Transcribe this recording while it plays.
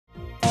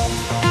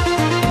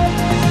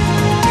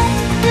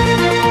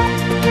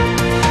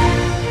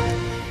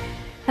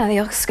The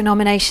Oscar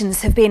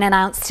nominations have been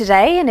announced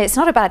today, and it's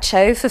not a bad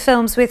show for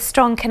films with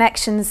strong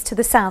connections to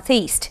the South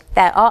East.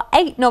 There are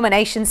 8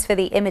 nominations for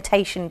The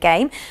Imitation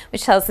Game,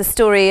 which tells the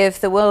story of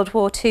the World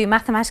War II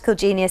mathematical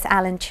genius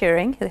Alan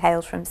Turing, who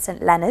hailed from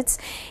St Leonard's.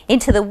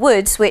 Into the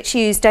Woods, which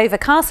used Dover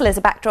Castle as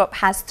a backdrop,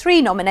 has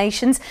 3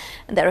 nominations,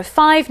 and there are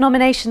 5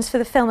 nominations for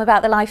the film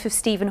about the life of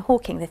Stephen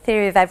Hawking, The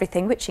Theory of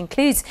Everything, which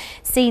includes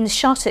scenes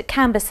shot at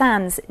Camber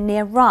Sands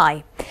near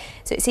Rye.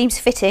 So it seems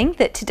fitting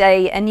that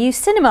today a new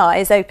cinema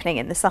is opening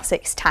in the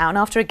Sussex town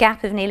after a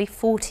gap of nearly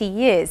 40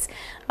 years.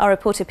 Our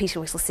reporter Peter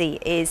Whittlesey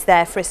is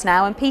there for us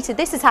now. And Peter,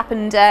 this has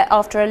happened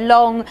after a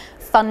long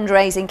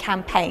fundraising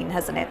campaign,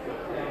 hasn't it?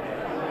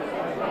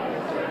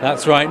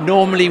 That's right.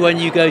 Normally when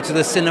you go to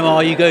the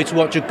cinema, you go to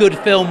watch a good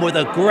film with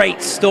a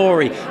great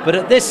story. But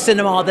at this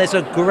cinema, there's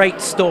a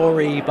great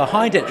story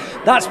behind it.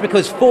 That's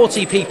because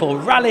 40 people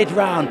rallied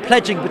round,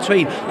 pledging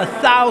between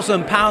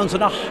 £1,000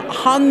 and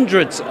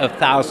hundreds of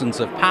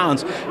thousands of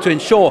pounds to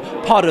ensure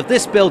part of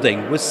this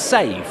building was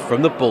saved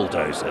from the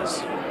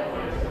bulldozers.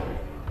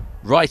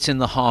 Right in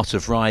the heart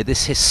of Rye,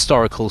 this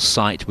historical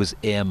site was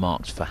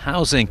earmarked for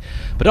housing,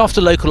 but after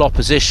local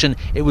opposition,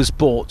 it was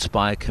bought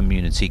by a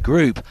community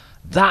group.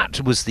 That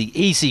was the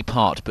easy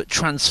part, but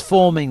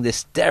transforming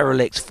this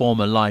derelict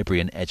former library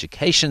and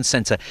education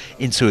centre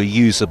into a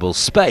usable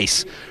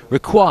space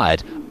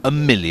required £1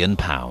 million.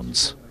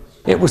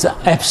 It was an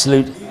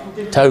absolute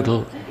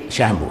total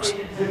shambles.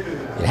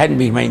 It hadn't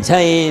been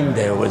maintained,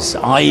 there was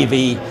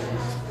ivy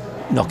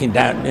knocking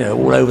down,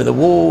 all over the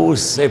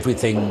walls,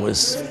 everything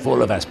was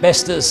full of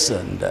asbestos,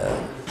 and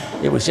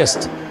it was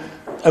just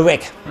a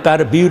wreck. But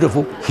a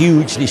beautiful,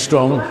 hugely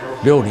strong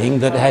building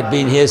that had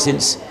been here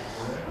since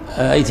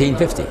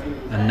 1850.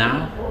 And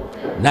now?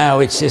 Now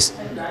it's just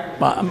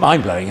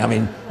mind-blowing. I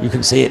mean, you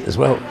can see it as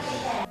well.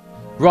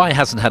 Rye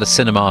hasn't had a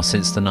cinema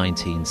since the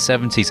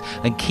 1970s,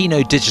 and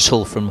Kino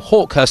Digital from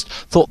Hawkhurst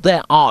thought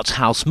their art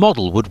house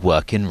model would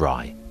work in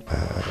Rye.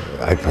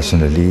 I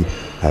personally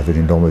have an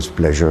enormous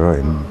pleasure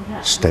in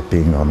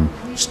stepping on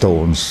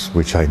stones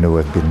which I know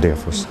have been there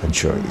for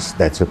centuries.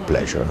 That's a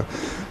pleasure.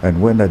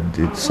 And when at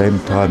the same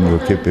time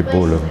you're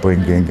capable of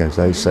bringing, as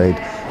I said,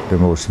 the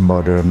most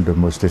modern, the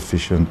most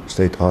efficient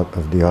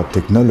state-of-the-art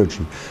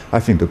technology,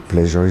 I think the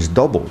pleasure is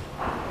double.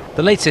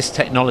 The latest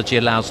technology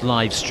allows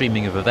live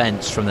streaming of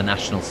events from the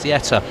National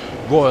Theatre,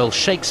 Royal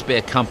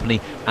Shakespeare Company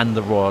and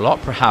the Royal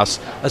Opera House,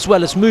 as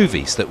well as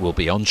movies that will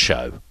be on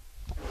show.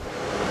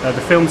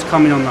 The film's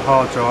coming on the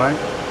hard drive,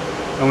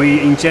 and we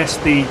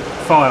ingest the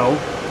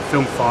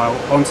film file,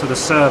 onto the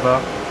server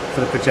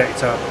for the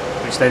projector,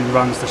 which then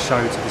runs the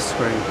show to the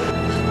screen.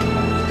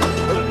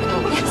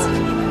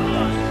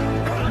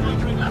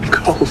 I'm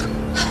cold.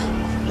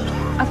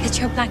 I'll get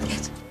you a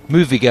blanket.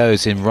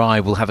 Moviegoers in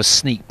Rye will have a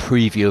sneak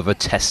preview of A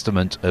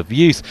Testament of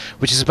Youth,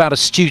 which is about a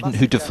student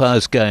who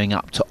defers going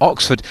up to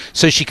Oxford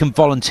so she can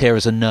volunteer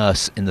as a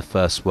nurse in the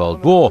First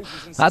World War.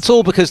 That's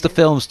all because the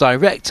film's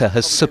director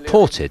has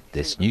supported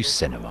this new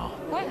cinema.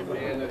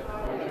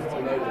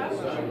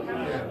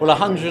 Well,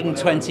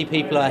 120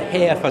 people are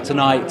here for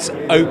tonight's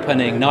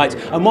opening night,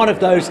 and one of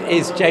those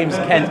is James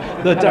Kent,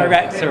 the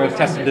director of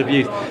Testament of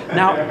Youth.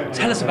 Now,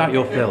 tell us about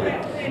your film.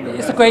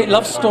 It's a great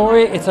love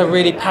story, it's a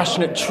really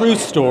passionate, true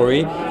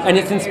story, and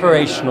it's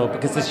inspirational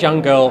because this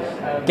young girl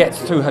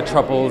gets through her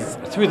troubles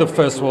through the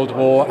First World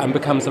War and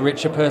becomes a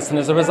richer person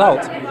as a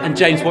result. And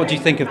James, what do you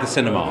think of the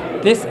cinema?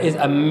 This is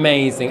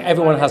amazing.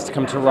 Everyone has to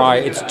come to Rye.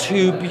 It's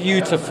 2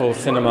 beautiful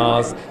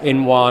cinemas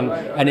in one,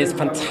 and it's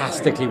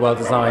fantastically well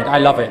designed. I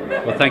love it.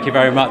 Well, thank you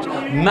very much.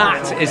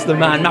 Matt is the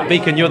man, Matt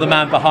Beacon, you're the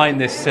man behind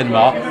this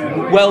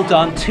cinema. Well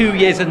done, 2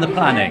 years in the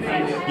planning.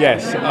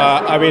 Yes,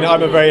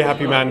 I'm a very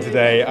happy man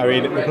today.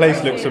 The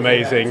place looks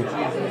amazing.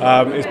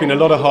 It's been a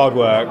lot of hard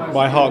work.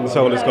 My heart and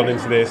soul has gone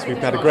into this. We've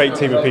had a great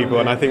team of people,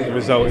 and I think the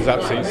result is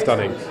absolutely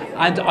stunning.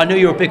 And I know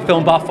you're a big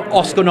film buff.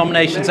 Oscar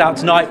nominations out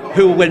tonight.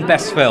 Who will win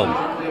Best Film?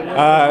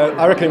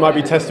 I reckon it might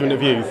be Testament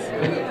of Youth.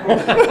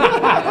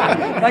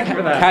 Thank you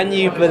for that. Can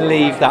you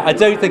believe that? I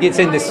don't think it's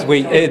in this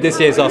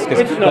year's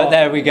Oscars, but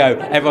there we go.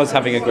 Everyone's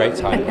having a great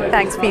time.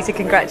 Thanks, Peter.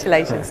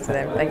 Congratulations to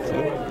them. Thank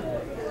you.